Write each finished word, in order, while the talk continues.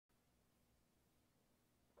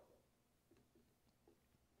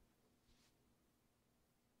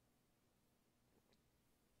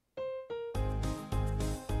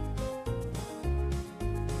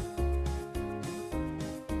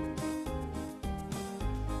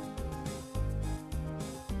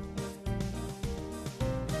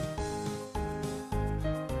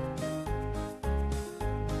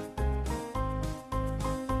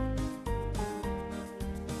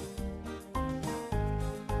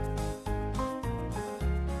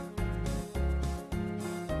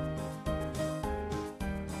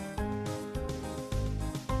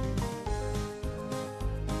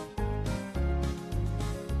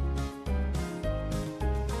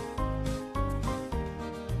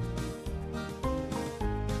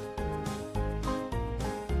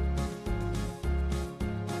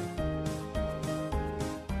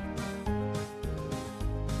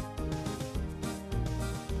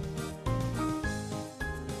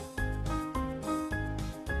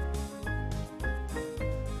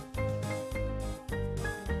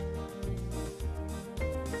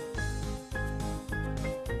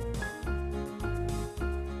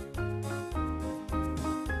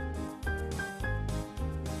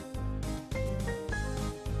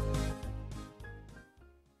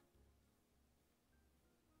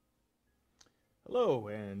Hello,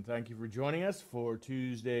 and thank you for joining us for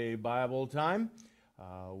Tuesday Bible Time.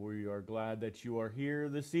 We are glad that you are here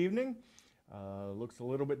this evening. Looks a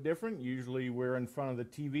little bit different. Usually we're in front of the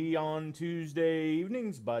TV on Tuesday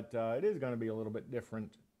evenings, but it is going to be a little bit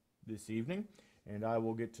different this evening, and I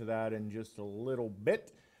will get to that in just a little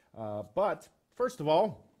bit. But first of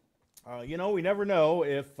all, we never know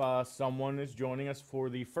if someone is joining us for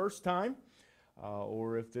the first time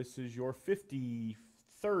or if this is your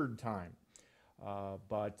 53rd time.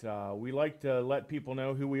 But we like to let people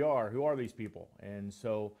know who we are. Who are these people? And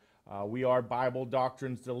so we are Bible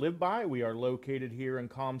Doctrines to Live By. We are located here in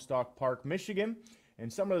Comstock Park, Michigan.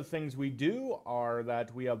 And some of the things we do are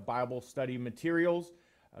that we have Bible study materials,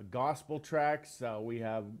 gospel tracts, we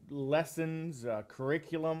have lessons,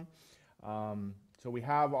 curriculum. So we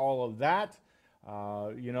have all of that.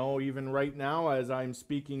 Even right now as I'm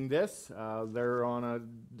speaking this, they're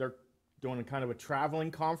doing a kind of a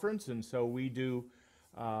traveling conference, and so we do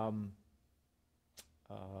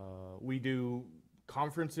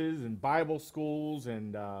conferences and Bible schools,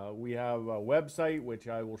 and we have a website which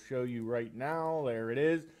I will show you right now. There it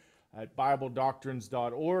is at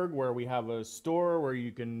BibleDoctrines.org, where we have a store where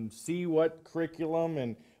you can see what curriculum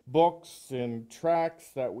and books and tracts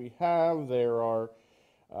that we have. There are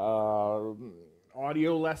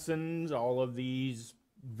audio lessons. All of these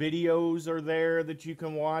videos are there that you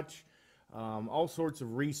can watch. All sorts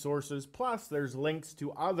of resources. Plus, there's links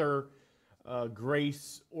to other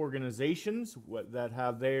grace organizations that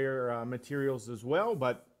have their materials as well.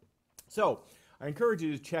 So I encourage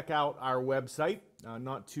you to check out our website.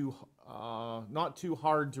 Not too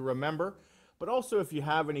hard to remember. But also, if you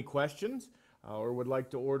have any questions or would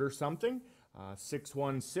like to order something,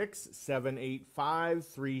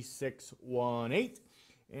 616-785-3618.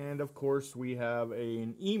 And of course, we have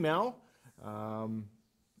an email.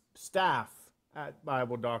 Staff at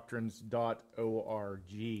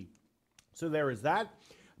BibleDoctrines.org. So there is that.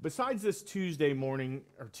 Besides this Tuesday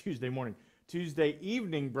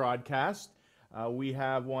evening broadcast, we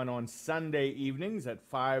have one on Sunday evenings at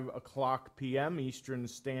 5 o'clock p.m. Eastern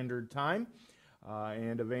Standard Time.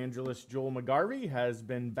 And evangelist Joel McGarvey has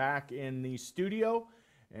been back in the studio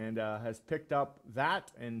and has picked up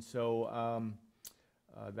that. And so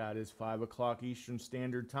that is 5 o'clock Eastern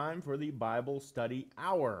Standard Time for the Bible Study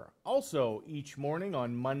Hour. Also, each morning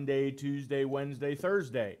on Monday, Tuesday, Wednesday,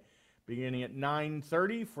 Thursday, beginning at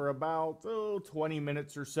 9:30 for about 20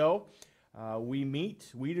 minutes or so, we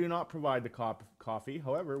meet. We do not provide the coffee.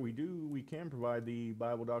 However, we can provide the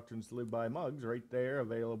Bible Doctrines to Live By mugs right there,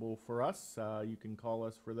 available for us. You can call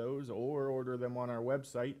us for those or order them on our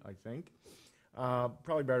website, I think.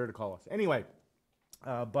 Probably better to call us. Anyway,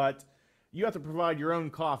 but you have to provide your own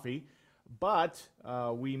coffee, but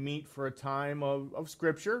we meet for a time of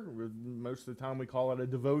Scripture. Most of the time we call it a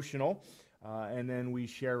devotional, and then we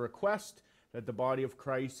share requests that the body of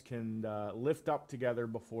Christ can lift up together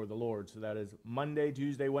before the Lord. So that is Monday,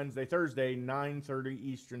 Tuesday, Wednesday, Thursday, 9:30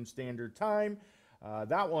 Eastern Standard Time.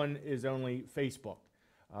 That one is only Facebook.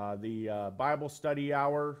 The Bible Study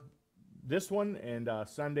Hour, this one, and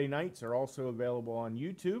Sunday nights are also available on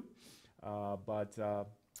YouTube,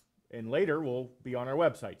 and later will be on our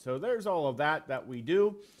website. So there's all of that we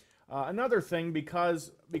do. Another thing,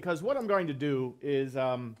 because what I'm going to do is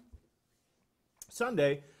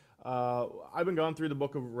Sunday, I've been going through the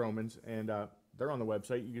book of Romans, and they're on the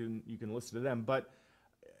website. You can listen to them. But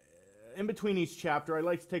in between each chapter, I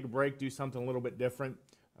like to take a break, do something a little bit different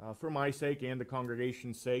for my sake and the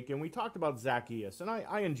congregation's sake. And we talked about Zacchaeus, and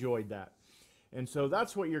I enjoyed that. And so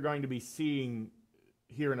that's what you're going to be seeing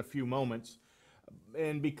here in a few moments.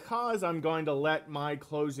 And because I'm going to let my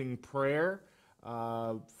closing prayer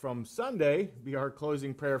from Sunday be our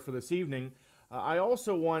closing prayer for this evening, I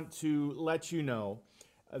also want to let you know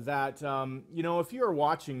that, if you're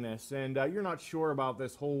watching this and you're not sure about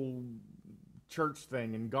this whole church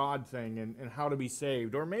thing and God thing and how to be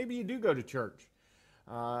saved, or maybe you do go to church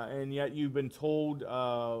and yet you've been told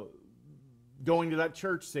going to that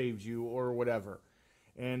church saves you or whatever.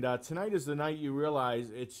 And tonight is the night you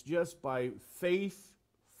realize it's just by faith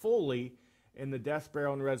fully in the death,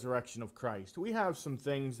 burial, and resurrection of Christ. We have some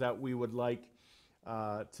things that we would like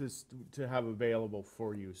to have available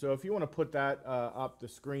for you. So if you want to put that up the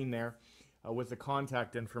screen there with the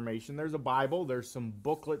contact information, there's a Bible, there's some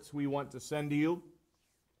booklets we want to send to you,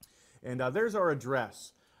 and there's our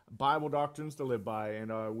address, Bible Doctrines to Live By,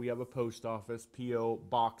 and we have a post office, P.O.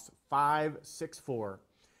 Box 564.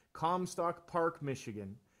 Comstock Park,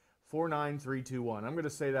 Michigan, 49321. I'm going to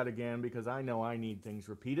say that again because I know I need things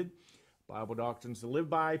repeated. Bible Doctrines to Live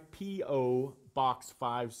By, P.O. Box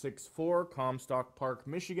 564, Comstock Park,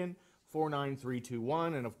 Michigan,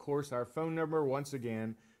 49321. And of course, our phone number, once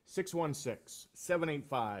again,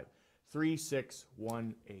 616-785-3618.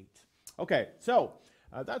 Okay, so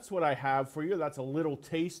that's what I have for you. That's a little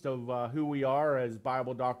taste of who we are as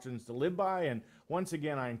Bible Doctrines to Live By. And once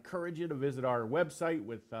again, I encourage you to visit our website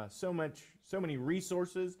with so many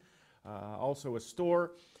resources, also a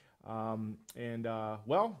store.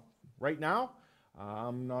 Well, right now,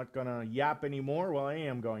 I'm not going to yap anymore. Well, I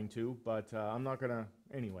am going to, but I'm not going to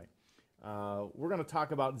anyway. We're going to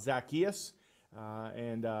talk about Zacchaeus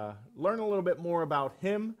and learn a little bit more about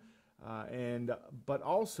him, but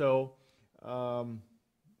also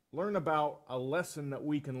learn about a lesson that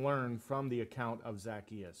we can learn from the account of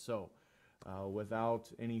Zacchaeus. So,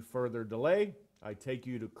 without any further delay, I take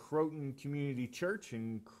you to Croton Community Church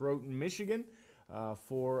in Croton, Michigan,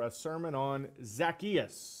 for a sermon on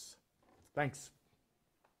Zacchaeus. Thanks.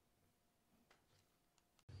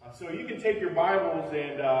 So you can take your Bibles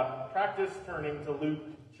and practice turning to Luke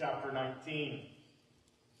chapter 19.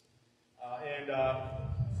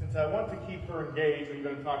 Since I want to keep her engaged, I'm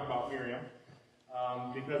going to talk about Miriam.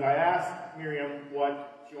 Because I asked Miriam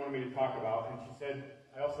what she wanted me to talk about, and she said,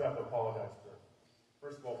 I also have to apologize to her.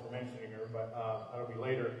 First of all, for mentioning her, but that'll be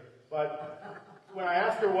later. But when I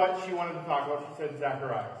asked her what she wanted to talk about, she said Zacchaeus.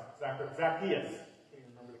 I can't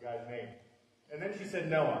even remember the guy's name. And then she said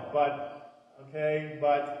Noah, but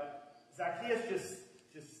Zacchaeus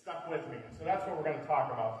just stuck with me. And so that's what we're going to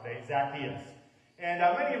talk about today, Zacchaeus. And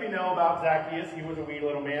many of you know about Zacchaeus. He was a wee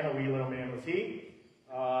little man was he.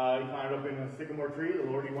 He climbed up in a sycamore tree, the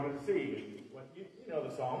Lord he wanted to see. You know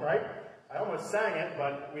the song, right? I almost sang it,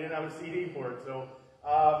 but we didn't have a CD for it, so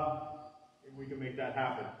maybe we can make that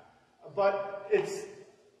happen. But it's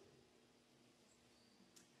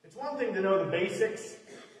one thing to know the basics,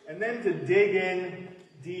 and then to dig in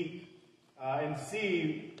deep and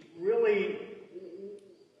see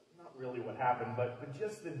not really what happened, but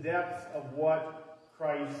just the depths of what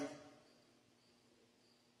Christ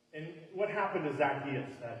and what happened to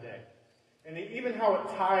Zacchaeus that day. And even how it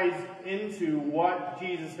ties into what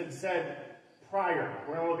Jesus had said prior.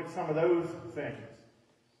 We're going to look at some of those things.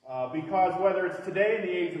 Because whether it's today in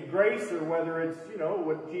the age of grace or whether it's,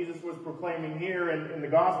 what Jesus was proclaiming here in the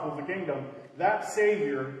gospel of the kingdom, that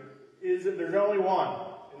Savior there's only one,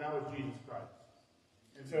 and that was Jesus Christ.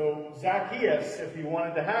 And so Zacchaeus, if he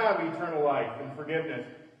wanted to have eternal life and forgiveness,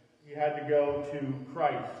 he had to go to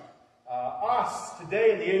Christ. Us,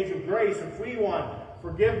 today in the age of grace, if we want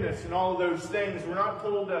forgiveness and all of those things, we're not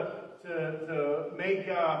told to make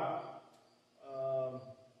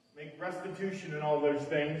restitution and all those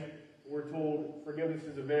things. We're told forgiveness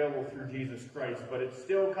is available through Jesus Christ. But it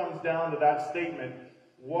still comes down to that statement,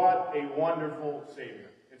 what a wonderful Savior.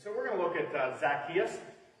 And so we're going to look at Zacchaeus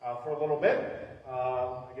for a little bit.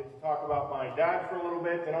 I get to talk about my dad for a little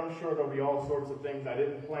bit, and I'm sure there'll be all sorts of things I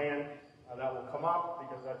didn't plan that will come up,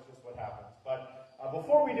 because that's just what happens. But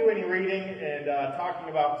before we do any reading and talking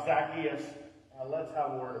about Zacchaeus, let's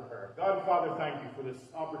have a word of prayer. God and Father, thank you for this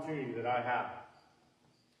opportunity that I have.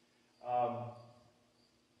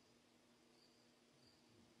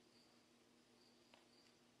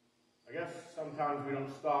 I guess sometimes we don't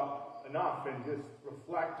stop enough and just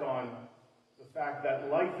reflect on the fact that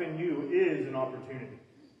life in you is an opportunity.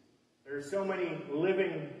 There are so many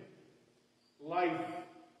living life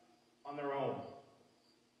on their own.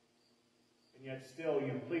 And yet still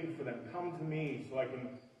you plead for them. Come to me so I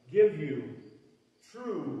can give you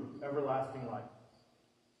true everlasting life.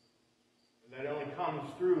 And that only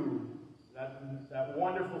comes through that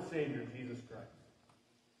wonderful Savior, Jesus Christ.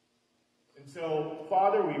 And so,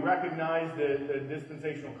 Father, we recognize the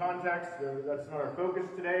dispensational context. That's not our focus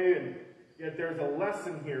today. And yet there's a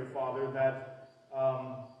lesson here, Father, that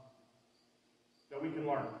we can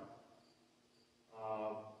learn.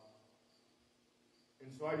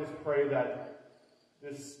 And so I just pray that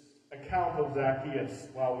this account of Zacchaeus,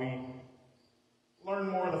 while we learn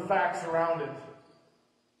more of the facts around it,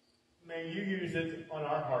 may you use it on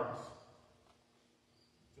our hearts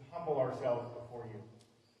to humble ourselves before you.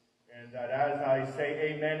 And that as I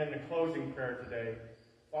say amen in the closing prayer today,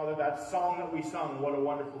 Father, that song that we sung, What a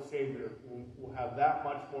Wonderful Savior, will have that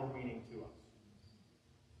much more meaning to us.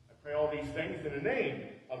 I pray all these things in the name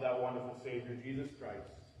of that wonderful Savior, Jesus Christ.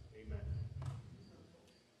 Amen.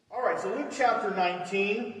 All right, so Luke chapter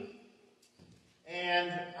 19.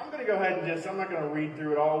 And I'm going to go ahead and I'm not going to read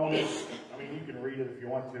through it all. You can read it if you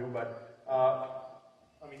want to, but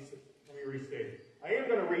let me restate it. I am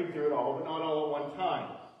going to read through it all, but not all at one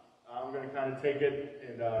time. I'm going to kind of take it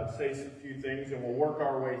and say some few things, and we'll work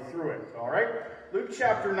our way through it. All right? Luke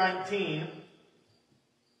chapter 19.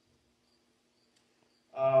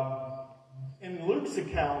 In Luke Luke's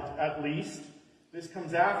account at least, this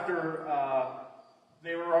comes after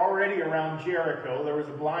they were already around Jericho. There was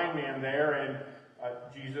a blind man there, and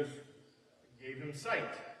Jesus gave him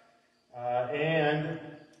sight.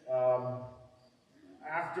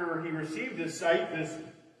 After he received his sight, this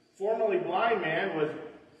formerly blind man was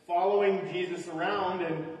following Jesus around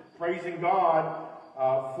and praising God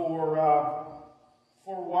for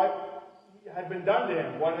what had been done to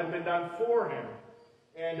him, what had been done for him.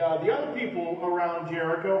 And the other people around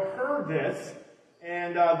Jericho heard this,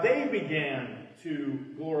 and they began to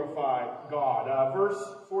glorify God. Verse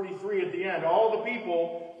 43 at the end, all the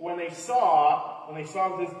people, when they saw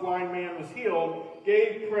this blind man was healed,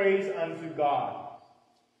 gave praise unto God.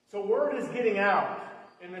 So word is getting out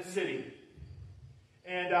in the city.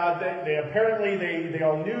 And they apparently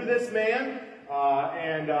all knew this man,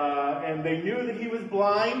 and they knew that he was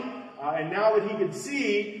blind, and now that he could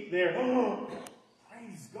see, they're, oh,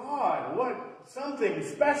 praise God, something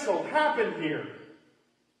special happened here.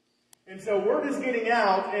 And so word is getting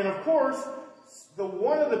out, and of course,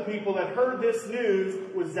 one of the people that heard this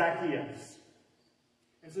news was Zacchaeus.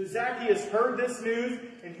 And so Zacchaeus heard this news,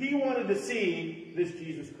 and he wanted to see this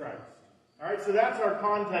Jesus Christ. All right, so that's our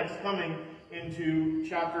context coming into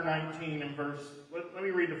chapter 19 and let me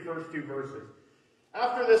read the first two verses.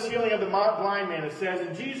 After this healing of the blind man, it says,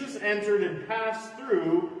 and Jesus entered and passed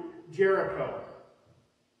through Jericho.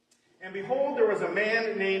 And behold, there was a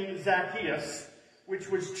man named Zacchaeus, which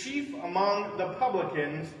was chief among the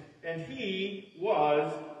publicans, and he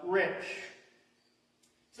was rich.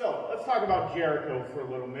 So, let's talk about Jericho for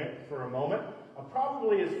a moment.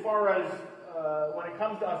 Probably as far as when it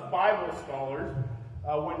comes to us Bible scholars,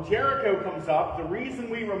 when Jericho comes up, the reason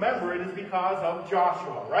we remember it is because of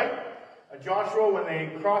Joshua, right? Joshua, when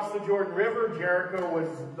they crossed the Jordan River, Jericho was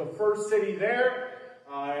the first city there,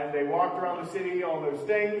 and they walked around the city, all those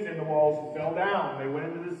things, and the walls fell down. They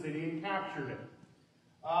went into the city and captured it.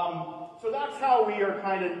 So that's how we are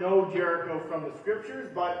kind of know Jericho from the scriptures,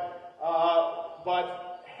 but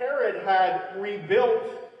Herod had rebuilt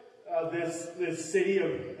this city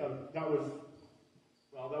that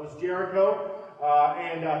was Jericho,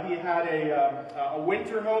 and he had a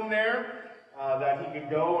winter home there that he could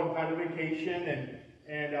go and kind of vacation,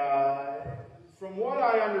 and from what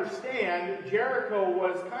I understand, Jericho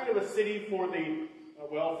was kind of a city for the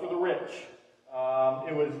rich.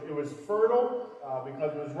 It was fertile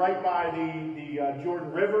because it was right by the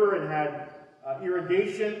Jordan River and had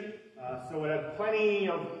irrigation, so it had plenty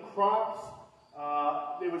of crops.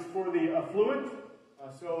 It was for the affluent,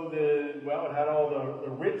 it had all the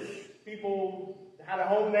rich people had a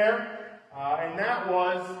home there, and that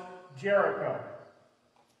was Jericho.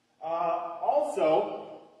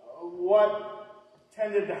 Also, what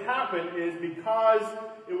tended to happen is because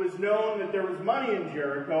it was known that there was money in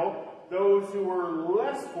Jericho, those who were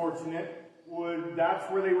less fortunate that's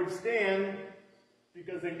where they would stand,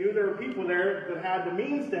 because they knew there were people there that had the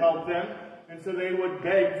means to help them, and so they would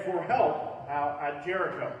beg for help out at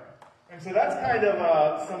Jericho. And so that's kind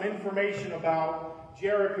of some information about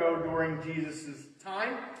Jericho during Jesus'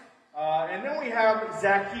 time. And then we have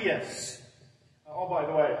Zacchaeus. Oh, by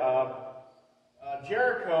the way,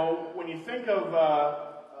 Jericho, when you think of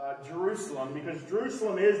Jerusalem, because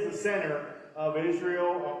Jerusalem is the center of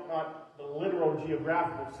Israel, not the literal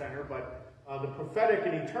geographical center, but the prophetic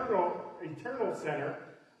and eternal center,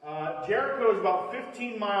 Jericho is about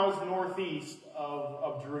 15 miles northeast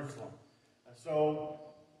of Jerusalem. So,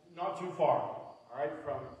 not too far, all right,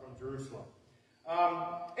 from Jerusalem.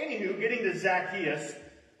 Anywho, getting to Zacchaeus,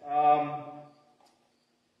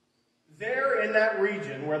 there in that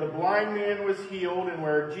region where the blind man was healed and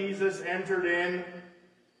where Jesus entered in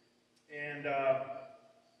and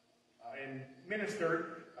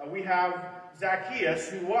ministered, we have Zacchaeus,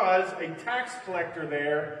 who was a tax collector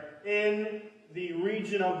there in the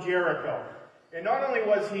region of Jericho. And not only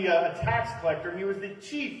was he a tax collector, he was the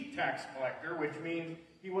chief tax collector, which means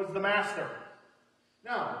he was the master.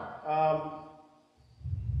 Now,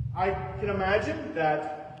 I can imagine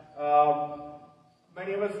that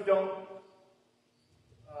many of us don't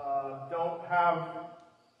have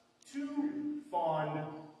too fond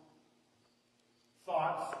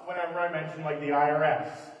thoughts whenever I mention, like, the IRS.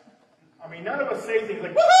 I mean, none of us say things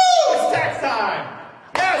like, woohoo, it's tax time!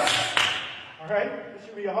 Yes! All right? This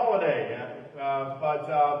should be a holiday. But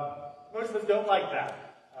most of us don't like that.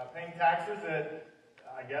 Paying taxes,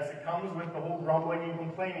 I guess it comes with the whole grumbling and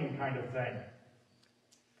complaining kind of thing.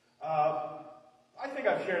 I think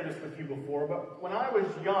I've shared this with you before, but when I was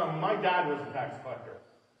young, my dad was a tax collector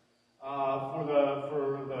for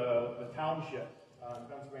the township. In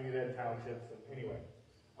Pennsylvania, they had townships. Anyway,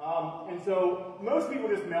 And so most people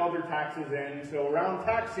just mailed their taxes in. So around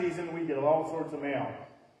tax season, we get all sorts of mail.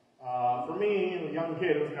 For me, as a young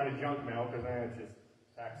kid, it was kind of junk mail because it's just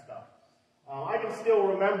tax stuff. I can still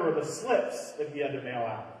remember the slips that he had to mail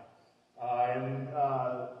out. I'm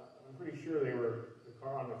pretty sure they were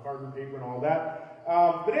on the carbon paper and all that.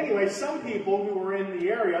 But anyway, some people who were in the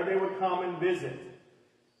area, they would come and visit.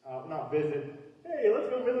 Not visit. Hey, let's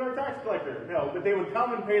go visit our tax collector. No, but they would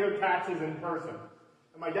come and pay their taxes in person.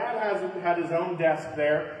 And my dad had his own desk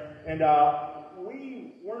there, and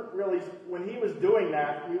we weren't really, when he was doing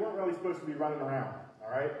that, we weren't really supposed to be running around,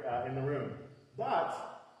 all right, in the room. But,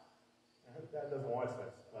 I hope Dad doesn't watch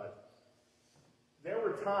this, but there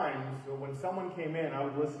were times when someone came in, I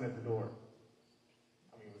would listen at the door.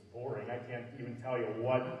 I mean, it was boring. I can't even tell you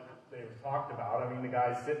what they talked about. I mean, the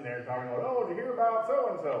guy's sitting there talking about, oh, did you hear about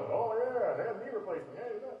so-and-so? Oh, yeah, they had knee replacement.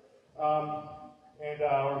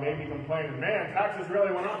 Or maybe complaining, man, taxes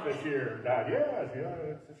really went up this year. Dad, yes,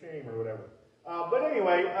 it's a shame or whatever. But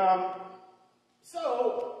anyway, a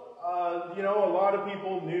lot of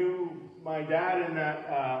people knew my dad in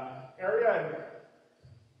that area, and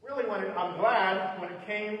really, I'm glad when it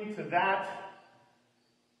came to that,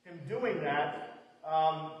 him doing that,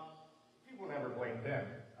 people never blamed him,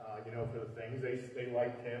 for the things. They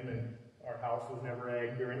liked him, and our house was never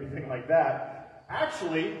egged or anything like that.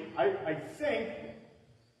 Actually, I think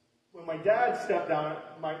when my dad stepped down,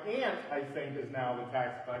 my aunt, I think, is now the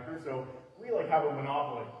tax collector, so we have a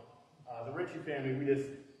monopoly. The Ritchie family,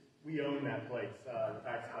 we own that place, the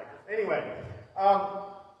tax collectors. Anyway,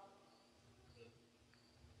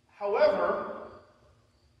 however,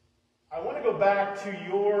 I want to go back to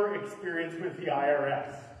your experience with the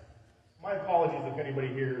IRS. My apologies if anybody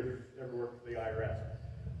here has ever worked for the IRS.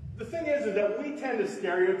 The thing is that we tend to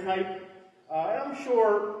stereotype, and I'm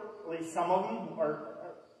sure at least some of them are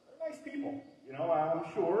nice people. I'm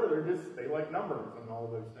sure they like numbers and all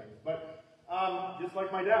of those things. But just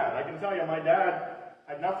like my dad, I can tell you, my dad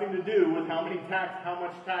had nothing to do with how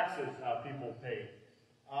much taxes people paid.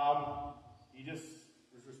 He just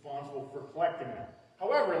was responsible for collecting them.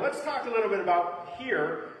 However, let's talk a little bit about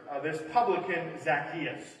here, this publican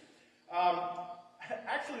Zacchaeus.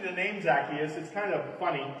 Actually, the name Zacchaeus is kind of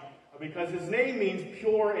funny because his name means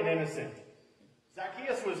pure and innocent.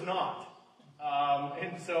 Zacchaeus was not.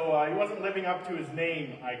 And so he wasn't living up to his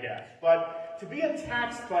name, I guess. But to be a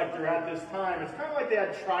tax collector at this time, it's kind of like they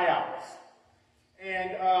had tryouts.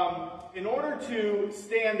 And in order to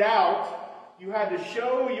stand out, you had to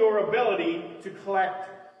show your ability to collect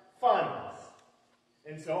funds.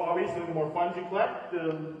 And so obviously the more funds you collect,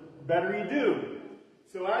 the better you do.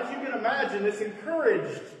 So as you can imagine, this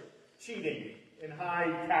encouraged cheating and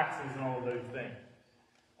high taxes and all of those things.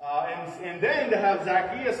 And then to have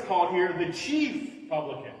Zacchaeus called here the chief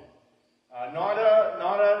publican. Not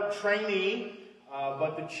a trainee,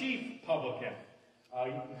 but the chief publican.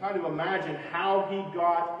 You can kind of imagine how he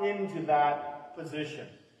got into that position.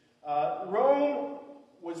 Rome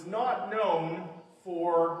was not known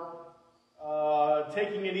for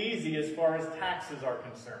taking it easy as far as taxes are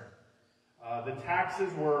concerned. The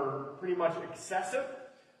taxes were pretty much excessive.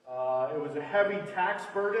 It was a heavy tax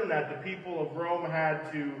burden that the people of Rome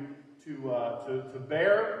had to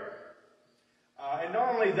bear. And not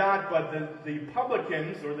only that, but the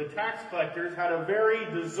publicans, or the tax collectors, had a very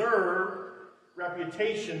deserved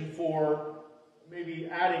reputation for maybe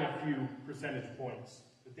adding a few percentage points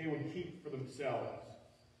that they would keep for themselves.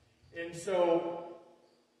 And so,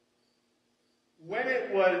 when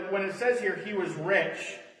it says here he was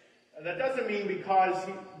rich, that doesn't mean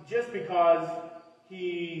just because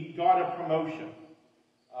he got a promotion.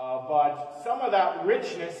 But some of that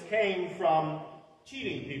richness came from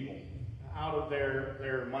cheating people out of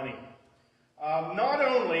their money. Not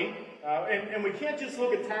only, and we can't just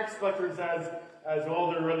look at tax collectors as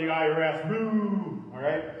oh, they're the IRS, boo, all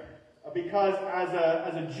right? Because as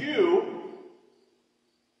a Jew,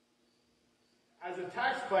 as a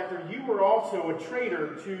tax collector, you were also a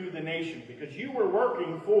traitor to the nation because you were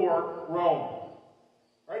working for Rome.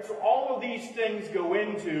 Right? So all of these things go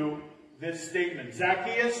into this statement.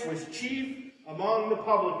 Zacchaeus was chief among the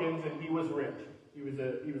publicans, and he was rich. He was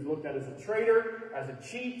looked at as a traitor, as a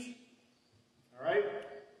cheat. All right?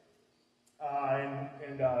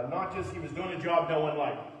 And not just he was doing a job no one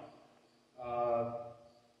liked.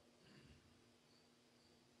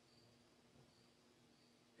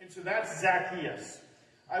 And so that's Zacchaeus.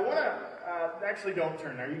 I want to, actually don't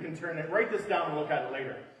turn there. You can turn it, write this down and look at it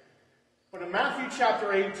later. But in Matthew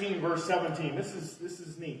chapter 18, verse 17, this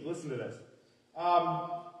is neat. Listen to this.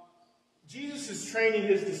 Jesus is training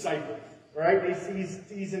his disciples. All right,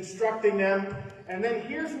 he's instructing them. And then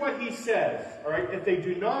here's what he says. All right, if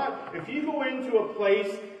you go into a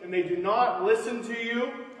place and they do not listen to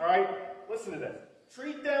you, all right, listen to this.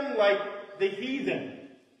 Treat them like the heathen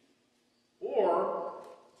or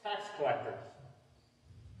tax collectors.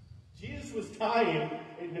 Jesus was tying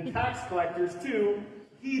the tax collectors to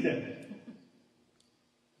heathen.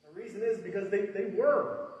 The reason is because they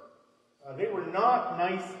were. They were not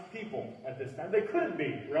nice people at this time. They couldn't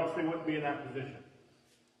be, or else they wouldn't be in that position.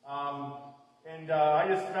 I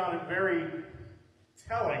just found it very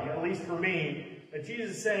telling, at least for me, that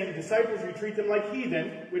Jesus is saying, disciples, you treat them like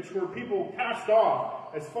heathen, which were people cast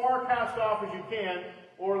off, as far cast off as you can,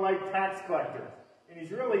 or like tax collectors. And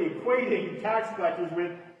he's really equating tax collectors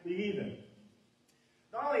with the heathen.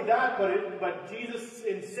 Not only that, but Jesus,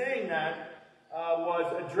 in saying that,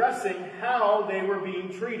 was addressing how they were being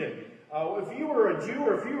treated. If you were a Jew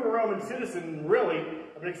or if you were a Roman citizen, really,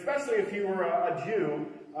 but especially if you were a Jew,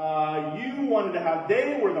 you wanted to have,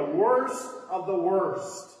 they were the worst of the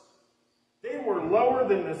worst. They were lower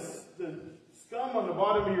than the scum on the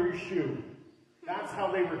bottom of your shoe. That's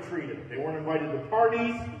how they were treated. They weren't invited to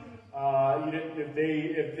parties. If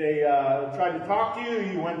they tried to talk to you,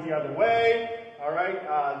 you went the other way. All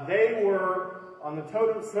right. They were on the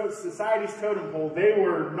society's totem pole. They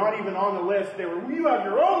were not even on the list. You have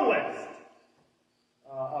your own list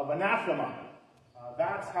of anathema.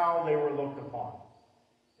 That's how they were looked upon.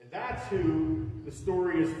 And that's who the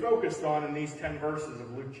story is focused on in these 10 verses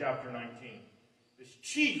of Luke chapter 19. This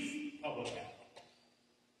chief publican.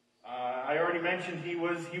 I already mentioned he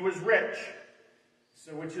was rich,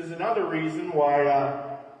 so which is another reason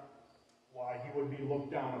why he would be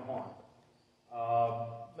looked down upon.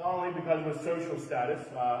 Not only because of his social status,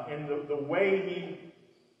 and the way he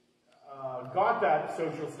got that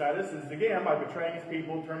social status is, again, by betraying his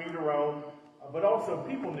people, turning to Rome, but also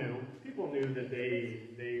people knew that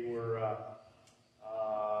they were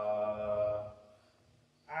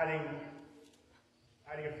adding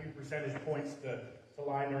a few percentage points to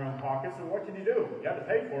line their own pockets. So what can you do? You had to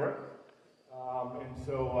pay for it. And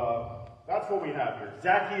so that's what we have here.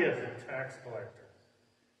 Zacchaeus, a tax collector,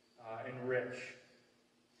 and rich.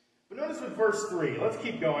 But notice with verse 3. Let's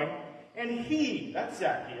keep going. And he, that's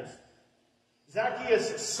Zacchaeus,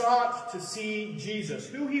 sought to see Jesus,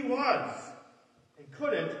 who he was, and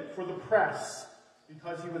couldn't for the press,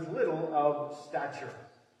 because he was little of stature.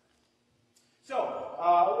 So,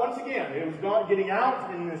 once again, it was not getting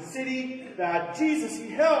out in the city that Jesus,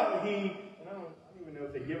 I don't even know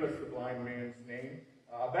if they give us the blind man's name,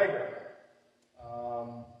 a beggar.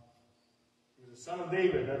 He was a son of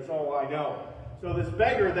David, that's all I know. So this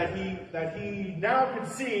beggar that he now could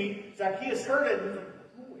see, Zacchaeus heard it, and was like,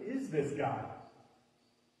 who is this guy?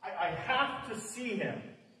 I have to see him.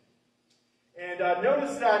 And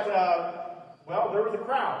notice that, there was a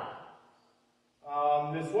crowd.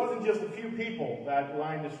 This wasn't just a few people that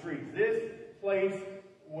lined the streets. This place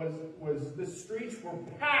the streets were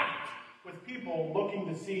packed with people looking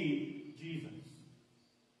to see Jesus.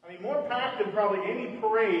 I mean, more packed than probably any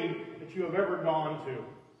parade that you have ever gone to.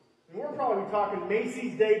 And we're probably talking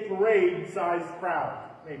Macy's Day Parade-sized crowd.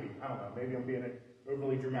 Maybe. I don't know. Maybe I'm being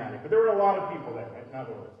overly dramatic. But there were a lot of people there, in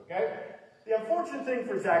other words, okay? The unfortunate thing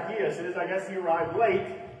for Zacchaeus is, I guess he arrived late,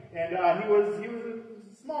 and he was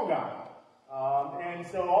a small guy. And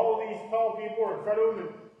so all of these tall people are in front of him,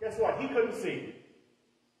 and guess what? He couldn't see.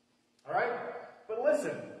 All right? But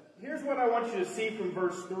listen, here's what I want you to see from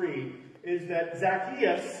verse 3, is that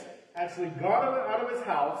Zacchaeus actually got out of his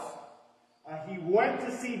house. He went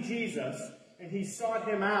to see Jesus, and he sought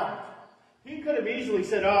him out. He could have easily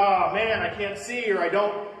said, "Oh man, I can't see," or I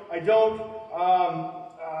don't,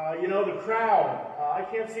 the crowd. I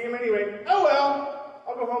can't see him anyway. Oh well,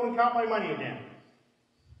 I'll go home and count my money again.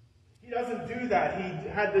 He doesn't do that. He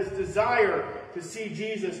had this desire to see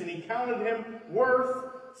Jesus, and he counted him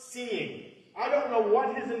worth seeing. I don't know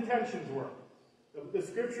what his intentions were. The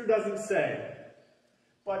scripture doesn't say.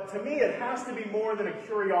 But to me, it has to be more than a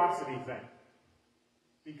curiosity thing.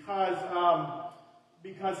 Because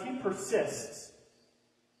he persists.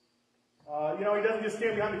 He doesn't just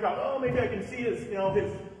stand behind the crowd. Oh, maybe I can see his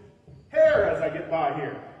hair as I get by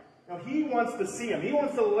here. No, he wants to see him. He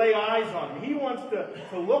wants to lay eyes on him. He wants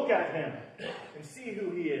to look at him and see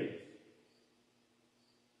who he is.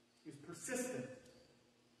 He's persistent.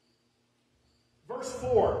 Verse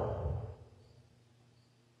 4.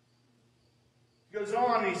 He goes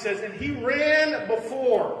on and he says, and he ran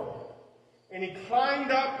before, and he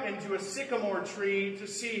climbed up into a sycamore tree to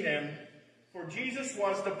see him, for Jesus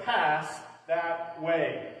was to pass that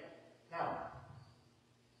way. Now,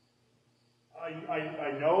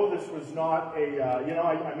 I know this was not a,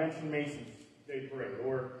 I mentioned Mason's Day Parade,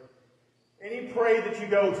 or any parade that you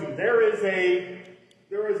go to. There is a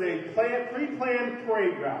pre-planned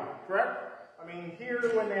parade route, correct? I mean, here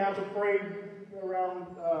when they have the parade around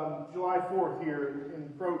July 4th here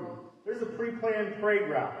in Croton, there's a pre-planned parade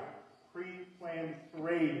route. Pre-planned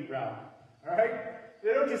parade route. All right?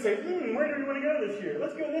 They don't just say, where do we want to go this year?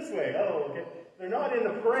 Let's go this way. Oh, okay. They're not in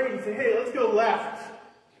the parade and say, hey, let's go left.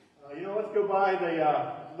 Let's go by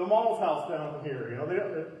the mall's house down here.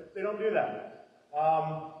 They don't do that.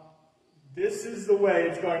 This is the way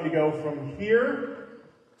it's going to go from here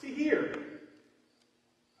to here.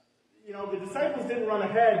 The disciples didn't run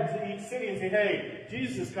ahead to each city and say, hey,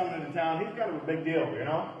 Jesus is coming into town. He's kind of a big deal,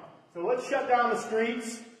 So let's shut down the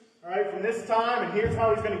streets, all right, from this time, and here's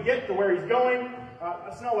how he's going to get to where he's going.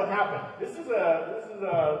 That's not what happened. This is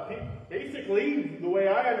basically, the way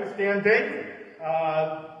I understand things,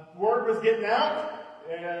 word was getting out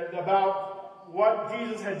about what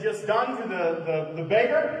Jesus had just done to the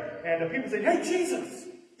beggar, and the people said, hey, Jesus,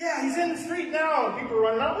 yeah, he's in the street now, and people were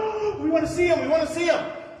running out, oh, we want to see him, we want to see him.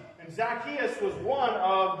 And Zacchaeus was one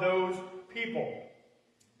of those people.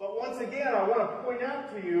 But once again, I want to point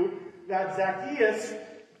out to you that Zacchaeus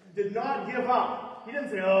did not give up. He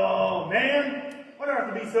didn't say, oh, man, why do I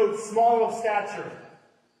have to be so small of stature?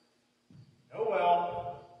 Oh,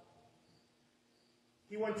 well.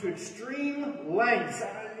 He went to extreme lengths.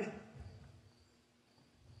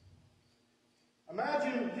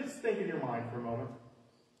 Imagine, just think in your mind for a moment,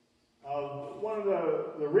 of one of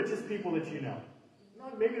the richest people that you know.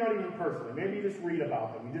 Maybe not even personally. Maybe you just read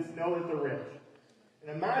about them. You just know that they're rich. And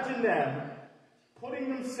imagine them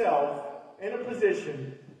putting themselves in a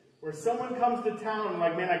position where someone comes to town and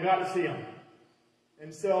like, man, I got to see him.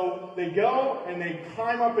 And so they go and they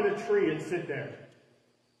climb up in a tree and sit there.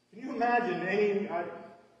 Can you imagine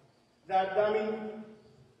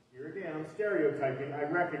here again, I'm stereotyping. I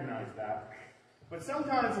recognize that. But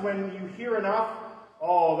sometimes when you hear enough,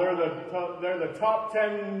 oh, they're the top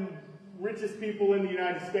 10 richest people in the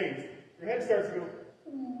United States, your head starts to go,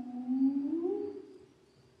 ooh.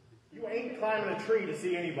 You ain't climbing a tree to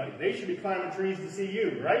see anybody. They should be climbing trees to see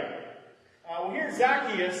you, right? Well, here's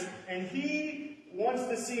Zacchaeus, and he wants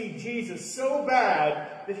to see Jesus so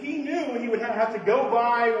bad that he knew he would have to go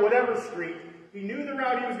by whatever street. He knew the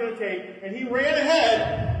route he was going to take, and he ran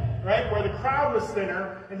ahead, right, where the crowd was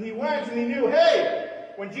thinner, and he went, and he knew, hey,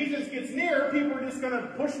 when Jesus gets near, people are just going to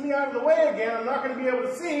push me out of the way again. I'm not going to be able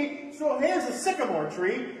to see. So here's a sycamore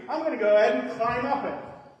tree. I'm going to go ahead and climb up it.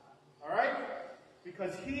 All right?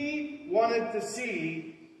 Because he wanted to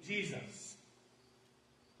see Jesus.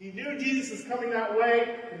 He knew Jesus was coming that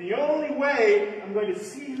way. And the only way I'm going to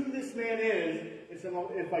see who this man is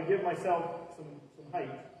if I give myself some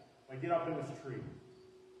height. If I get up in this tree.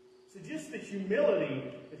 So just the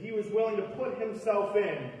humility that he was willing to put himself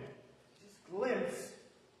in. Just glimpse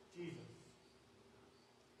Jesus.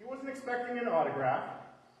 He wasn't expecting an autograph.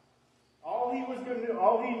 All he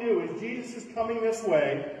knew is Jesus is coming this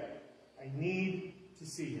way. I need to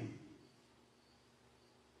see him.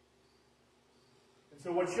 And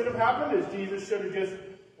so what should have happened is Jesus should have just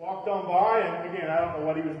walked on by, and again, I don't know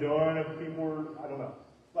what he was doing, if people were, I don't know.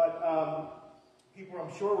 But people,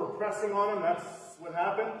 I'm sure, were pressing on him. That's what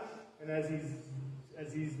happened. And as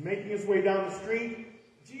he's making his way down the street,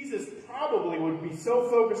 Jesus probably would be so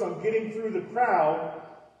focused on getting through the crowd,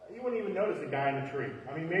 he wouldn't even notice the guy in the tree.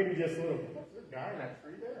 I mean, maybe just a little, is there a guy in that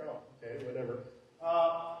tree there? Oh, okay, whatever.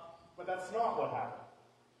 But that's not what happened.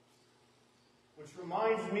 Which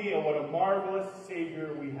reminds me of what a marvelous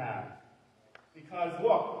Savior we have. Because,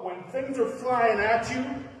 look, when things are flying at you,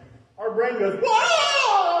 our brain goes,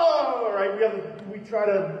 whoa! All right, we try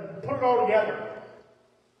to put it all together.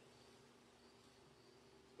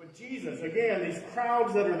 But Jesus, again, these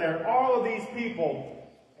crowds that are there, all of these people,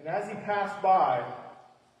 and as he passed by,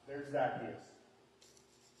 there's Zacchaeus.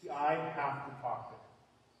 I have to talk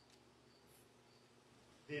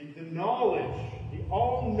to him. The knowledge, the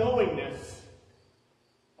all-knowingness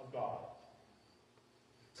of God.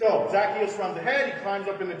 So, Zacchaeus runs ahead, he climbs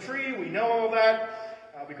up in the tree, we know all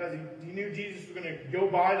that, because he knew Jesus was going to go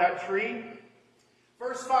by that tree.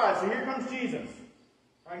 Verse 5, so here comes Jesus.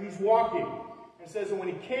 Right, he's walking. It says that when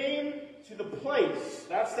he came to the place,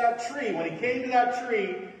 that's that tree, when he came to that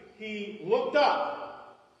tree, he looked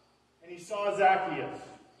up and he saw Zacchaeus.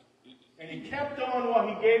 And he kept on while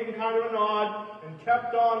he gave him kind of a nod and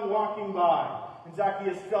kept on walking by. And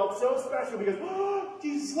Zacchaeus felt so special because, oh,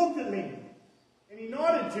 Jesus looked at me. And he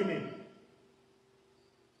nodded to me.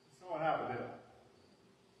 That's not what happened, did it?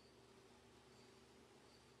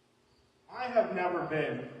 I have never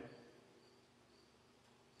been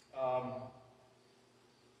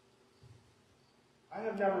I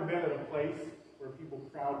have never been at a place where people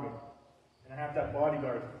crowd me, and I have that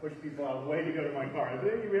bodyguard to push people out of the way to go to my car. Have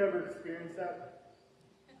any of you ever experienced that?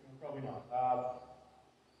 Probably not.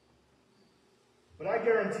 But I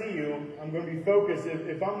guarantee you, I'm going to be focused.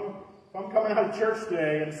 If I'm coming out of church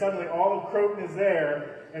today, and suddenly all of Croton is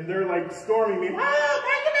there, and they're like storming me, I'm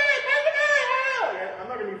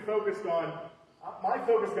not going to be focused on. My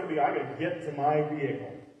focus is going to be, I got to get to my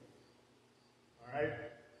vehicle. All right.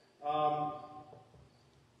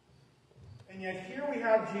 And yet here we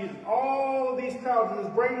have Jesus. All of these crowds, and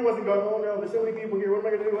his brain wasn't going, oh no, there's so many people here, what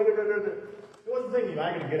am I going to do? He wasn't thinking,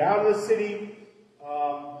 I'm going to get out of the city.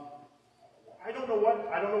 I don't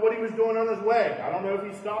know what he was doing on his way. I don't know if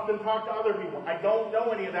he stopped and talked to other people. I don't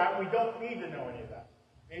know any of that. We don't need to know any of that.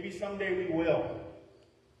 Maybe someday we will.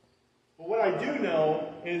 But what I do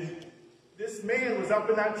know is this man was up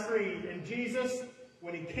in that tree, and Jesus,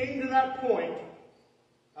 when he came to that point,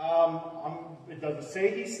 it doesn't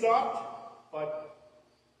say he stopped, but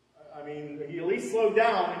I mean, he at least slowed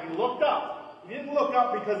down and he looked up. He didn't look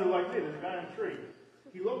up because of like, hey, there's a guy in a tree.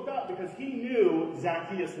 He looked up because he knew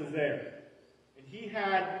Zacchaeus was there. And he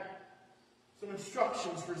had some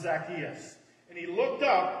instructions for Zacchaeus. And he looked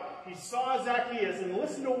up, he saw Zacchaeus, and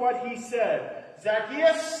listen to what he said.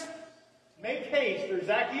 Zacchaeus, make haste, or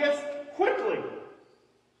Zacchaeus, quickly,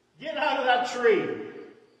 get out of that tree.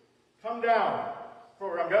 Come down,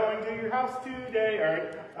 for I'm going to your house today. All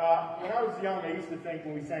right. When I was young, I used to think,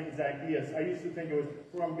 when we sang Zacchaeus, I used to think it was,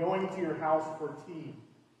 for I'm going to your house for tea.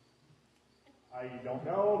 I don't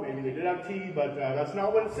know, maybe they did have tea, but that's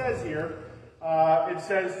not what it says here. It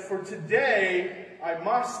says, for today I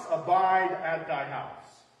must abide at thy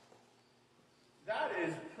house. That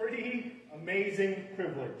is pretty amazing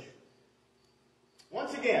privilege.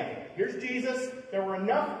 Once again, here's Jesus. There were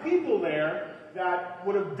enough people there that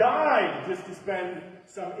would have died just to spend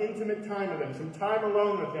some intimate time with him, some time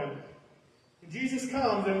alone with him. And Jesus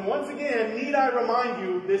comes, and once again, need I remind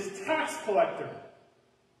you, this tax collector,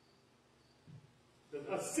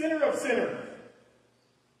 a sinner of sinners.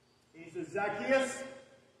 He says, Zacchaeus,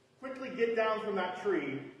 quickly get down from that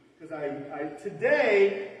tree, because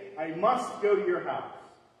today I must go to your house.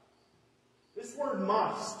 This word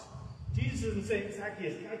must. Jesus isn't saying,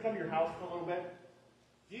 Zacchaeus, can I come to your house for a little bit?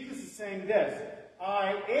 Jesus is saying this,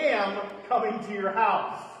 I am coming to your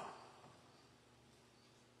house.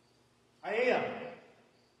 I am.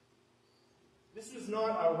 This is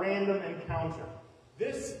not a random encounter.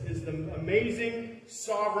 This is the amazing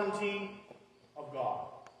sovereignty of God.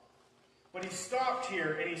 But he stopped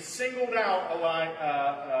here and he singled out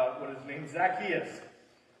what is his name? Zacchaeus.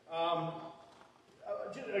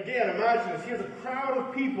 Again, imagine this. Here's a crowd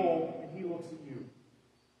of people and he looks at you.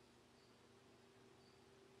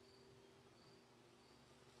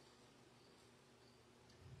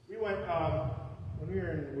 We went, when we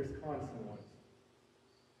were in Wisconsin once,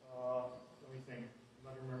 let me think, I'm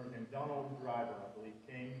not going to remember his name, Donald Driver, I believe,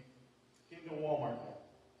 came to Walmart.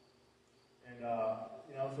 And,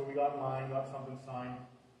 so we got in line, got something signed.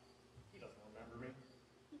 He doesn't remember me.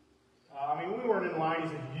 We weren't in line. He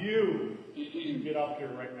said, you get up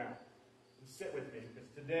here right now and sit with me, because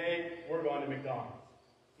today we're going to McDonald's.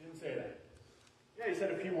 He didn't say that. Yeah, he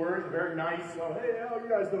said a few words, very nice. Oh, hey, how are you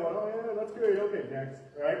guys doing? Oh, yeah, that's great. Okay, next.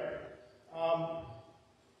 Right?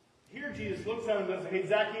 Here Jesus looks at him and says, hey,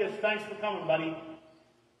 Zacchaeus, thanks for coming, buddy.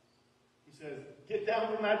 He says, get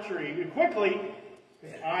down from that tree quickly,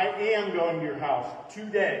 because I am going to your house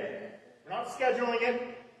today. We're not scheduling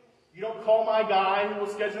it. You don't call my guy who will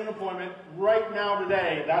schedule an appointment. Right now,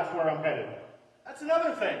 today, that's where I'm headed. That's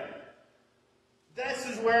another thing. This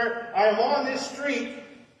is where I am on this street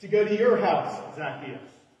to go to your house, Zacchaeus.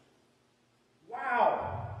 Wow.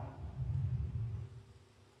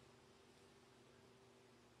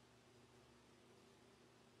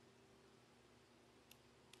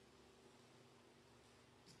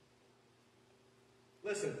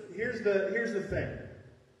 Listen, here's the thing.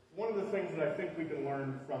 One of the things that I think we can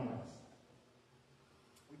learn from this.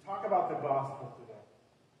 We talk about the gospel today.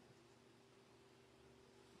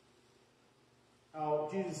 How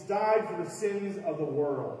Jesus died for the sins of the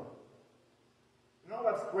world. And all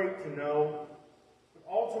that's great to know, but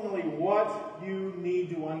ultimately what you need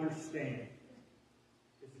to understand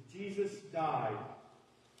is that Jesus died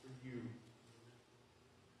for you.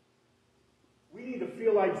 We need to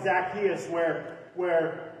feel like Zacchaeus,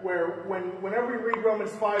 whenever we read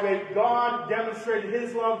Romans 5:8, God demonstrated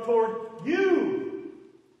his love toward you.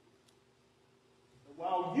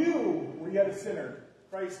 While you were yet a sinner,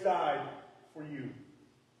 Christ died for you.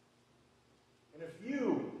 And if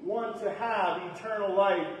you want to have eternal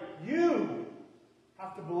life, you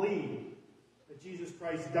have to believe that that Jesus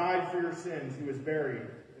Christ died for your sins, he was buried,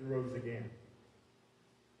 and rose again.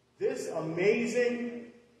 This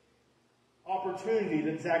amazing opportunity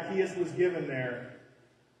that Zacchaeus was given there,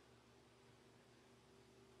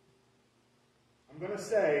 I'm going to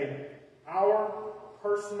say our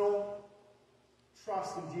personal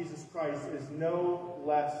trust in Jesus Christ is no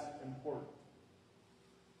less important.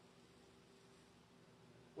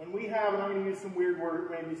 When we have, and I'm going to use some weird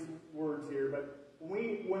words here, but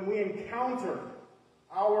when we encounter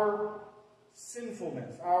our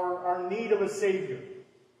sinfulness, our need of a Savior,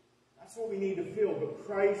 that's what we need to feel. But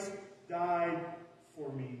Christ died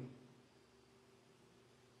for me.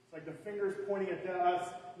 It's like the fingers pointing at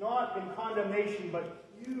us, not in condemnation, but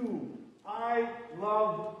you. I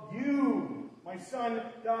love you. My Son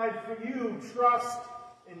died for you. Trust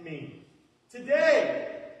in me.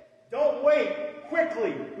 Today, don't wait.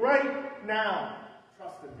 Quickly, right now,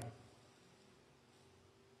 trust in me.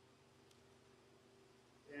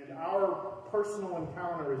 And our personal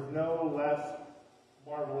encounter is no less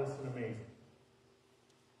marvelous and amazing.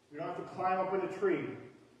 We don't have to climb up in a tree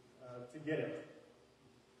to get it.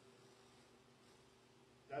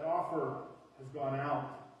 That offer has gone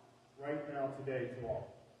out right now today to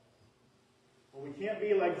all. But we can't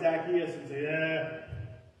be like Zacchaeus and say,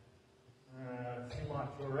 too much,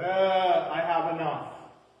 or I have enough.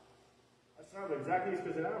 That's not what Zacchaeus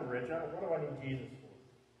said. I'm rich. What do I need Jesus for?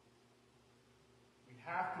 We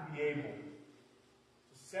have to be able to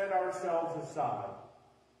set ourselves aside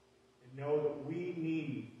and know that we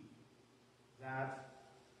need that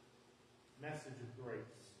message of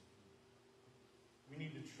grace. We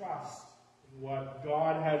need to trust in what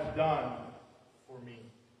God has done for me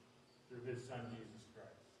through his Son, Jesus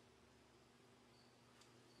Christ.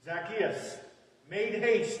 Zacchaeus made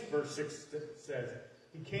haste, verse 6 says.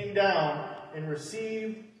 He came down and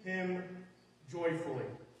received him joyfully.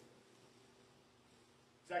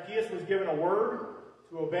 Zacchaeus was given a word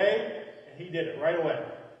to obey, and he did it right away.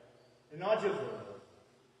 And not just word.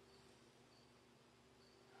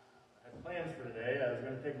 I had plans for today. I was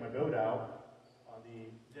going to take my boat out on the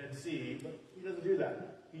Dead Sea, but he doesn't do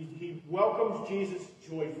that. He welcomes Jesus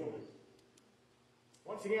joyfully.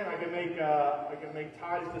 Once again, I can make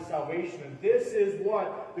ties to salvation. And this is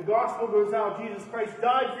what the gospel goes out. Jesus Christ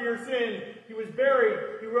died for your sins. He was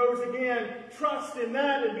buried. He rose again. Trust in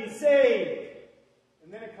that and be saved.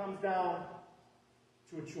 And then it comes down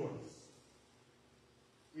to a choice.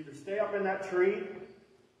 Either stay up in that tree,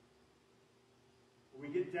 or we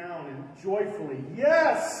get down and joyfully,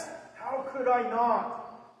 yes, how could I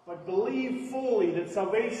not, but believe fully that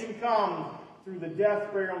salvation comes through the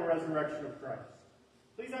death, burial, and resurrection of Christ.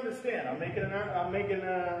 Please understand, I'm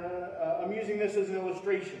using this as an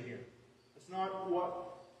illustration here. It's not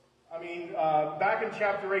what, back in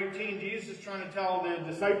chapter 18, Jesus is trying to tell the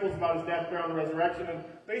disciples about his death, burial, and resurrection, and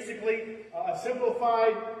basically a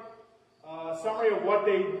simplified summary of what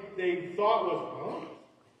they thought was, huh?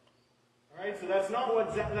 All right, so that's not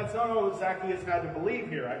what Zacchaeus had to believe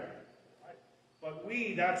here, right? But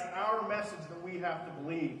that's our message that we have to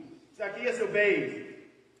believe. Zacchaeus obeys.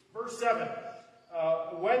 Verse 7.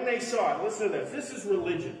 When they saw it, listen to this. This is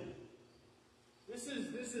religion. This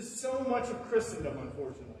is so much of Christendom,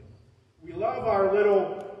 unfortunately. We love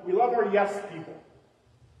our yes people.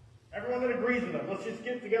 Everyone that agrees with us. Let's just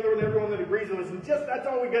get together with everyone that agrees with us, and that's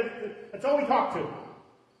all we talk to.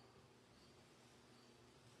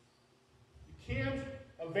 You can't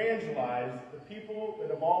evangelize the people that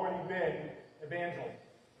have already been evangelized.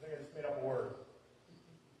 I think I just made up a word.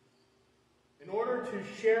 In order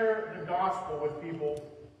to share the gospel with people,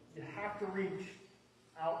 you have to reach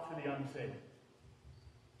out to the unsaved.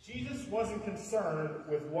 Jesus wasn't concerned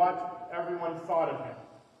with what everyone thought of him.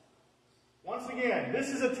 Once again, this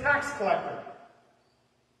is a tax collector.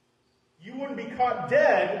 You wouldn't be caught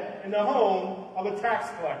dead in the home of a tax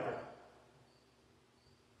collector.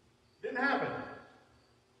 Didn't happen.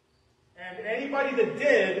 And anybody that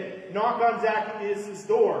did knock on Zacchaeus'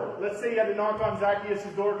 door. Let's say you had to knock on Zacchaeus'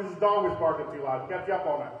 door because his dog was barking too loud. Kept you up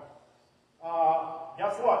all night.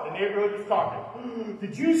 Guess what? The neighborhood was talking.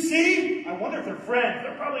 Did you see? I wonder if they're friends.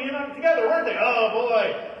 They're probably in on together, weren't they? Oh,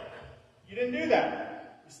 boy. You didn't do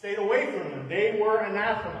that. You stayed away from them. They were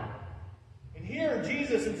anathema. And here,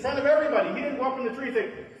 Jesus, in front of everybody, he didn't go up in the tree and say,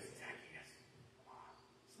 Zacchaeus, come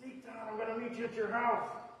on. Sneak down. I'm going to meet you at your house.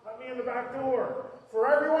 Let me in the back door. For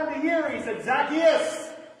everyone to hear, he said,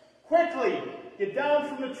 Zacchaeus, quickly, get down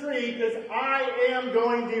from the tree because I am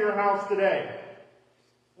going to your house today.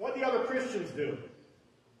 What do the other Christians do?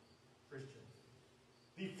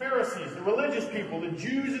 The Pharisees, the religious people, the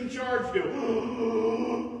Jews in charge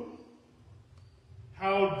do.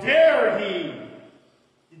 How dare he?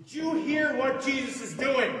 Did Did you hear what Jesus is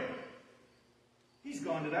doing? He's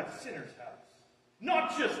gone to that sinner's house.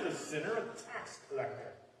 Not just a sinner, a tax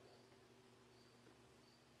collector.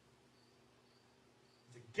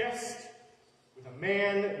 He's a guest with a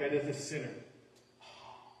man that is a sinner.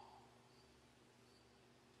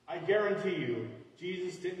 I guarantee you,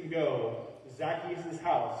 Jesus didn't go to Zacchaeus'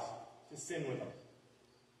 house to sin with him.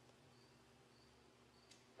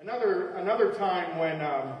 Another time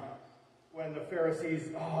when the Pharisees,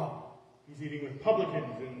 he's eating with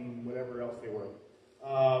publicans and whatever else they were.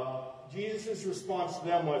 Jesus' response to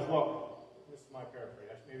them was, well, this is my paraphrase.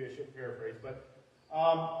 Maybe I shouldn't paraphrase, but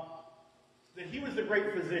that he was the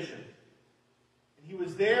great physician. And he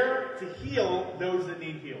was there to heal those that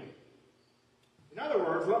need healed. In other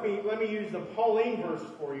words, let me use the Pauline verse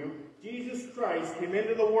for you. Jesus Christ came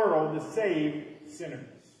into the world to save sinners.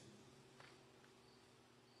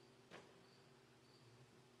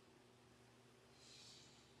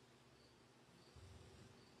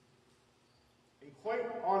 And quite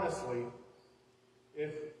honestly,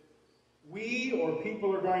 if we or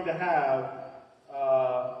people are going to have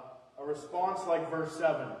a response like verse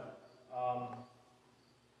 7,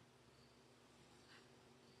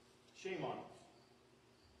 shame on us.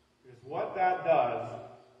 Because what that does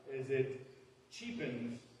is it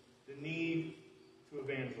cheapens the need to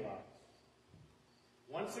evangelize.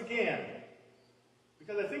 Once again,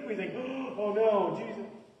 because I think we think, oh no, Jesus,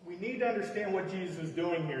 we need to understand what Jesus is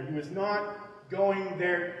doing here. He was not going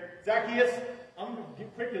there. Zacchaeus,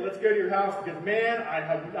 quickly, let's go to your house because, man,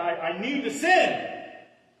 I need to sin.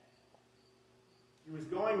 He was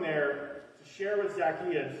going there to share with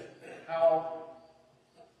Zacchaeus how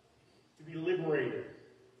to be liberated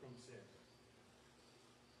from sin.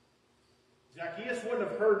 Zacchaeus wouldn't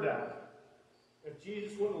have heard that if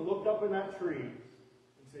Jesus wouldn't have looked up in that tree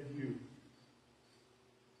and said, you.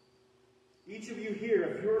 Each of you here,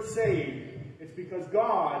 if you're saved, it's because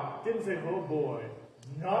God didn't say, oh boy,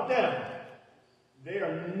 not them. They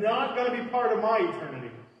are not going to be part of my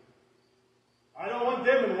eternity. I don't want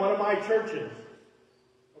them in one of my churches.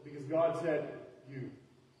 But because God said, you.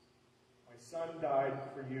 My son died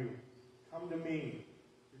for you. Come to me.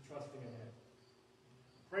 You're trusting in him.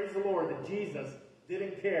 Praise the Lord that Jesus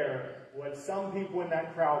didn't care what some people in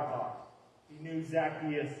that crowd thought. He knew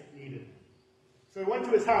Zacchaeus needed. So he went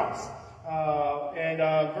to his house.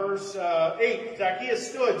 Verse 8,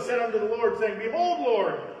 Zacchaeus stood, said unto the Lord, saying, Behold,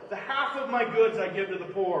 Lord, the half of my goods I give to the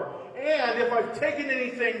poor. And if I've taken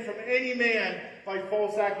anything from any man by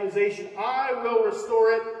false accusation, I will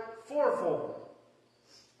restore it fourfold.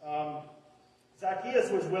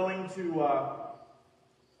 Zacchaeus was willing to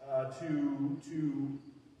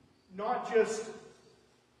not just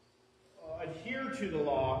adhere to the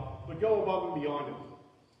law, but go above and beyond it.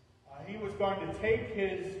 He was going to take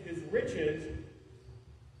his riches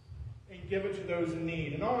and give it to those in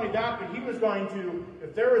need. And not only that, but he was going to,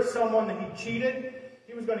 if there was someone that he cheated,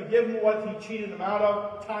 he was going to give him what he cheated them out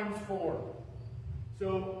of times 4.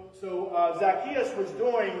 So Zacchaeus was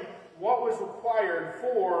doing what was required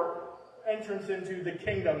for entrance into the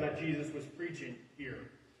kingdom that Jesus was preaching here.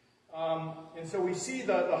 And so we see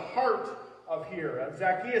the heart of here.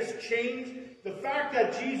 Zacchaeus changed. The fact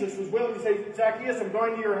that Jesus was willing to say, Zacchaeus, I'm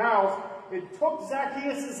going to your house, it took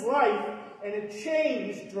Zacchaeus' life and it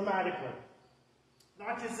changed dramatically.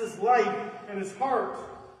 Not just his life and his heart,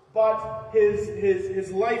 but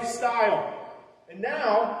his lifestyle. And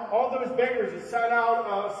now, all those beggars that sat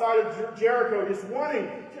outside of Jericho just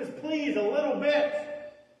wanting, just please, a little bit.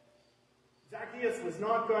 Zacchaeus was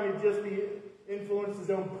not going to just influence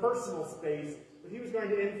his own personal space, but he was going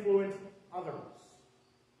to influence others.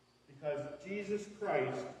 Because Jesus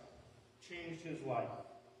Christ changed his life.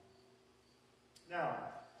 Now,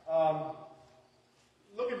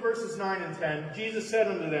 look at verses 9 and 10. Jesus said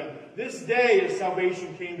unto them, This day is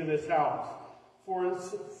salvation came to this house. For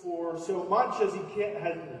so much as he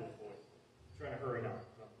has... trying to hurry now.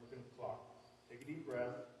 I'm looking at the clock. Take a deep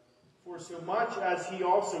breath. For so much as he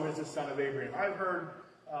also is the son of Abraham. I've heard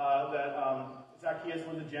that Zacchaeus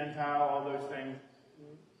was a Gentile, all those things.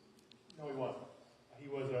 No, he wasn't. He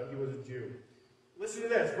was a Jew. Listen to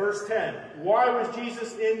this, verse 10. Why was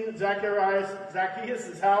Jesus in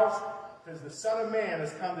Zacchaeus' house? Because the Son of Man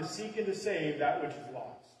has come to seek and to save that which is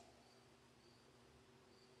lost.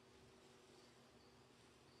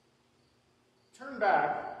 Turn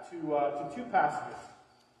back to 2 passages.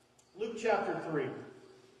 Luke chapter 3.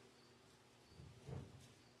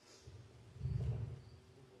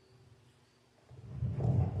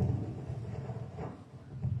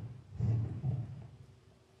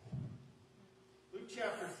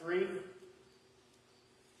 Chapter 3,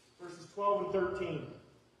 verses 12 and 13.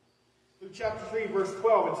 Luke chapter 3, verse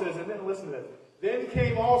 12, it says, and then listen to this. Then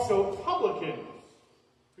came also publicans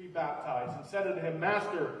to be baptized, and said unto him,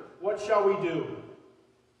 Master, what shall we do?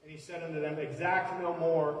 And he said unto them, Exact no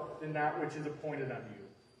more than that which is appointed unto you.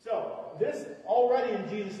 So, this, already in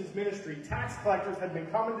Jesus' ministry, tax collectors had been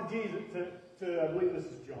coming to Jesus, I believe this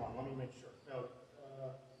is John, let me make sure. No,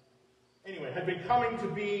 anyway, had been coming to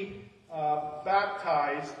be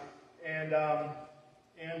baptized, and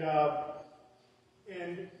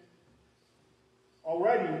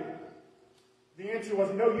already the answer was,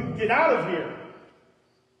 no, you get out of here.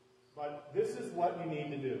 But this is what you need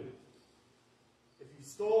to do. If you've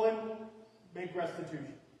stolen, make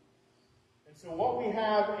restitution. And so what we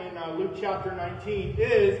have in Luke chapter 19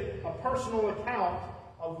 is a personal account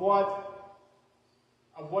of what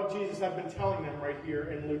Jesus had been telling them right here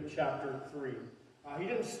in Luke chapter 3. He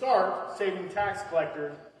didn't start saving tax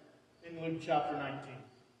collectors in Luke chapter 19.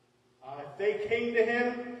 If they came to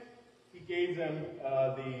him, he gave them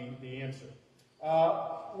the answer.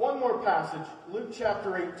 One more passage, Luke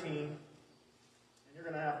chapter 18. And you're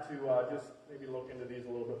going to have to just maybe look into these a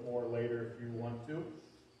little bit more later if you want to,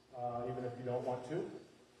 even if you don't want to.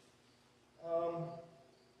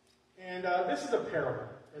 This is a parable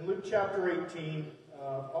in Luke chapter 18.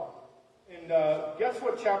 Guess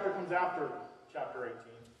what chapter comes after chapter 18?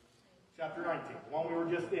 Chapter 19, the one we were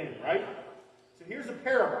just in, right? So here's a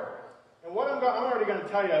parable. And what I'm already going to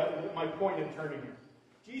tell you my point in turning here.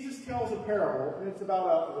 Jesus tells a parable, and it's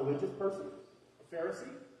about a religious person, a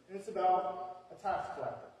Pharisee, and it's about a tax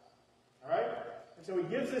collector. All right? And so he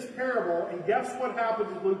gives this parable, and guess what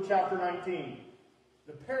happens in Luke chapter 19?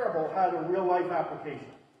 The parable had a real-life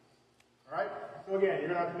application. All right? So again, you're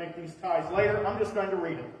going to have to make these ties later. I'm just going to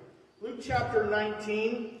read them. Luke chapter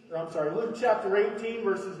 18,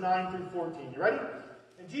 verses 9 through 14. You ready?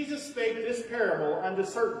 And Jesus spake this parable unto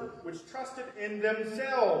certain which trusted in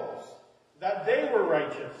themselves that they were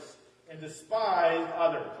righteous, and despised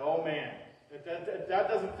others. Oh man, that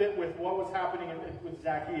doesn't fit with what was happening with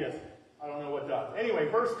Zacchaeus. I don't know what does. Anyway,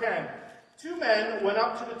 verse 10. 2 men went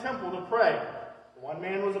up to the temple to pray. One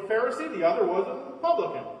man was a Pharisee, the other was a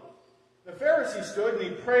publican. The Pharisee stood and he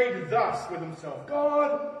prayed thus with himself,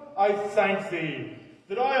 God, I thank thee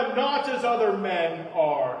that I am not as other men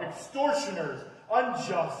are, extortioners,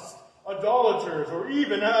 unjust, idolaters, or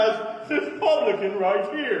even as this publican right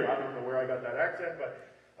here. I don't know where I got that accent, but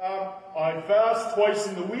I fast twice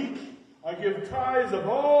in the week. I give tithes of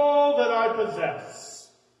all that I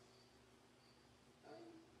possess.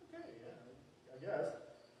 Okay, yeah, I guess.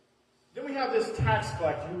 Then we have this tax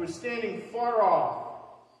collector who was standing far off.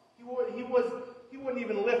 He wouldn't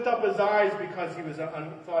even lift up his eyes because he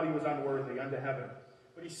thought he was unworthy unto heaven.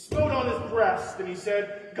 But he smote on his breast and he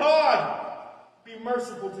said, God, be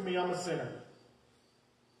merciful to me, I'm a sinner. And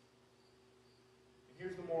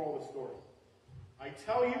here's the moral of the story. I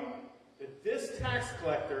tell you that this tax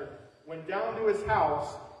collector went down to his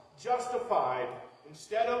house justified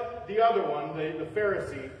instead of the other one, the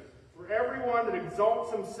Pharisee. For everyone that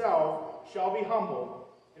exalts himself shall be humbled,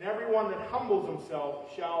 and everyone that humbles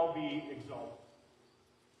himself shall be exalted.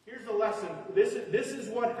 Here's the lesson. This is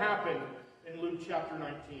what happened in Luke chapter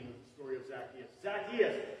 19 with the story of Zacchaeus.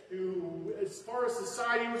 Zacchaeus, who, as far as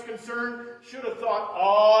society was concerned, should have thought,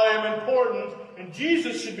 I am important, and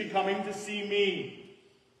Jesus should be coming to see me.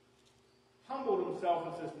 Humbled himself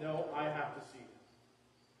and says, no, I have to see him.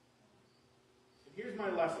 And here's my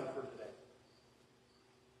lesson for today.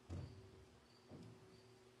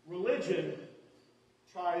 Religion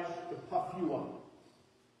tries to puff you up.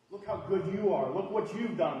 Look how good you are. Look what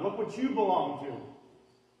you've done. Look what you belong to.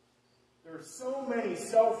 There are so many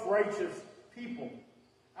self-righteous people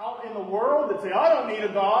out in the world that say, I don't need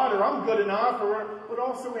a God, or I'm good enough, but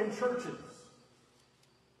also in churches,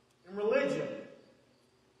 in religion,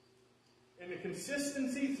 and the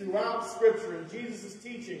consistency throughout Scripture in Jesus'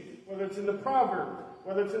 teaching, whether it's in the Proverbs,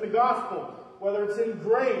 whether it's in the Gospel, whether it's in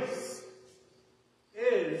grace,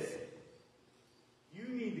 is you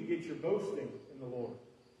need to get your boasting in the Lord.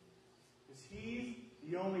 Because He's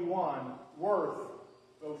the only one worth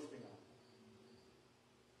boasting on.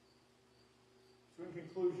 So in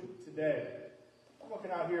conclusion, today, I'm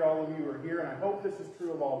looking out here, all of you are here, and I hope this is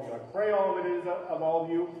true of all of you. I pray all of it is of all of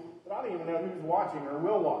you, but I don't even know who's watching or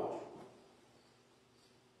will watch.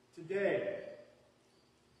 Today,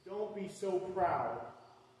 don't be so proud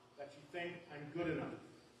that you think I'm good enough.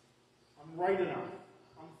 I'm right enough.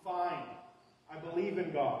 I'm fine. I believe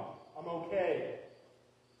in God. I'm okay.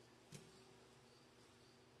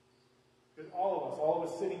 Because all of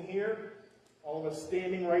us sitting here, all of us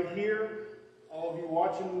standing right here, all of you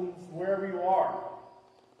watching wherever you are,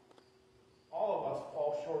 all of us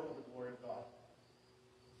fall short of the glory of God.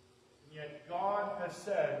 And has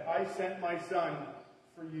said, I sent my Son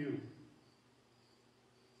for you.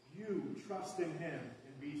 You trust in him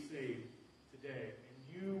and be saved today, and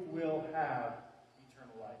you will have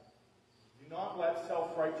eternal life. Do not let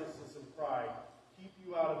self-righteousness and pride keep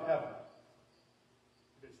you out of heaven,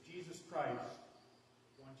 because Jesus Christ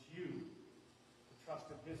wants you to trust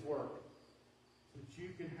in his work so that you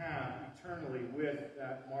can have eternally with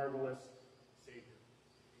that marvelous Savior.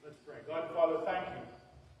 Let's pray. God, Father, thank you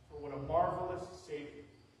for what a marvelous Savior.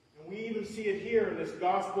 And we even see it here in this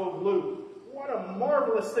Gospel of Luke. What a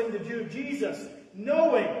marvelous thing to do. Jesus,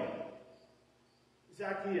 knowing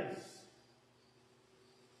Zacchaeus,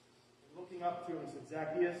 and looking up to him, said,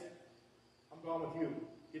 Zacchaeus, I'm going with you.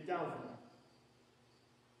 Get down from there.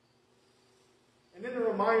 And then the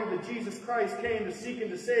reminder that Jesus Christ came to seek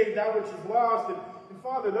and to save that which is lost. And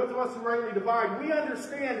Father, those of us who rightly divide, we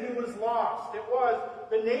understand he was lost. It was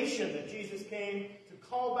the nation that Jesus came to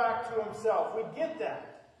call back to himself. We get that.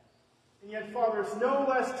 And yet, Father, it's no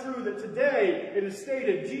less true that today it is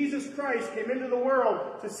stated Jesus Christ came into the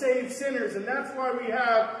world to save sinners. And that's why we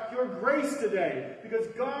have your grace today. Because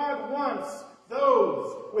God wants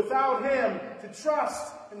those without him to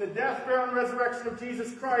trust in the death, burial, and resurrection of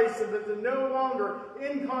Jesus Christ, so that they're no longer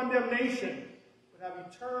in condemnation, but have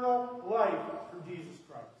eternal life through Jesus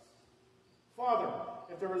Christ. Father,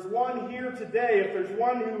 if there is one here today, if there's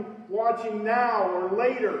one who watching now or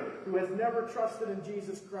later who has never trusted in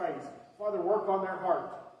Jesus Christ, Father, work on their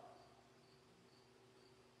heart.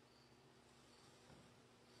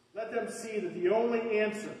 Let them see that the only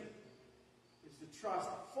answer is to trust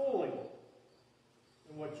fully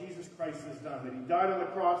in what Jesus Christ has done, that he died on the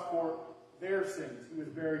cross for their sins, he was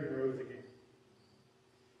buried and rose again.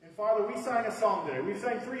 And Father, we sang a song today. We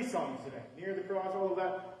sang 3 songs today. Near the cross, all of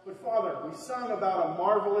that. But Father, we sung about a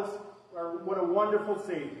marvelous, or what a wonderful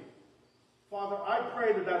Savior. Father, I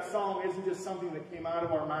pray that that song isn't just something that came out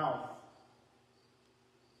of our mouth,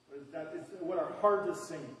 but that is what our heart is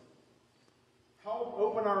singing. Help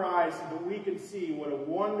open our eyes so that we can see what a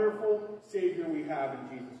wonderful Savior we have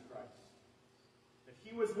in Jesus Christ. That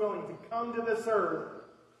he was willing to come to this earth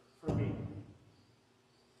for me.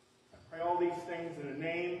 I pray all these things in the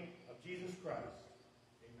name of Jesus Christ.